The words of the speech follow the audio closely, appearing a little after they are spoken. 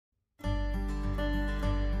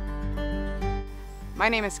My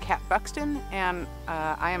name is Kat Buxton, and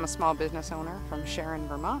I am a small business owner from Sharon,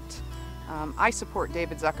 Vermont. I support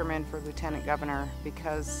David Zuckerman for Lieutenant Governor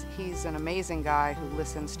because he's an amazing guy who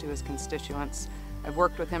listens to his constituents. I've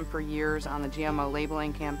worked with him for years on the GMO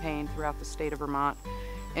labeling campaign throughout the state of Vermont,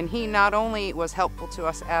 and he not only was helpful to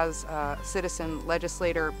us as a citizen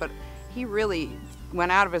legislator, but he really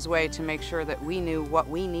went out of his way to make sure that we knew what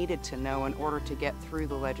we needed to know in order to get through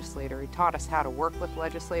the legislator. He taught us how to work with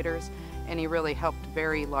legislators, and he really helped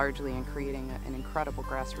very largely in creating an incredible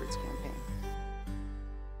grassroots campaign.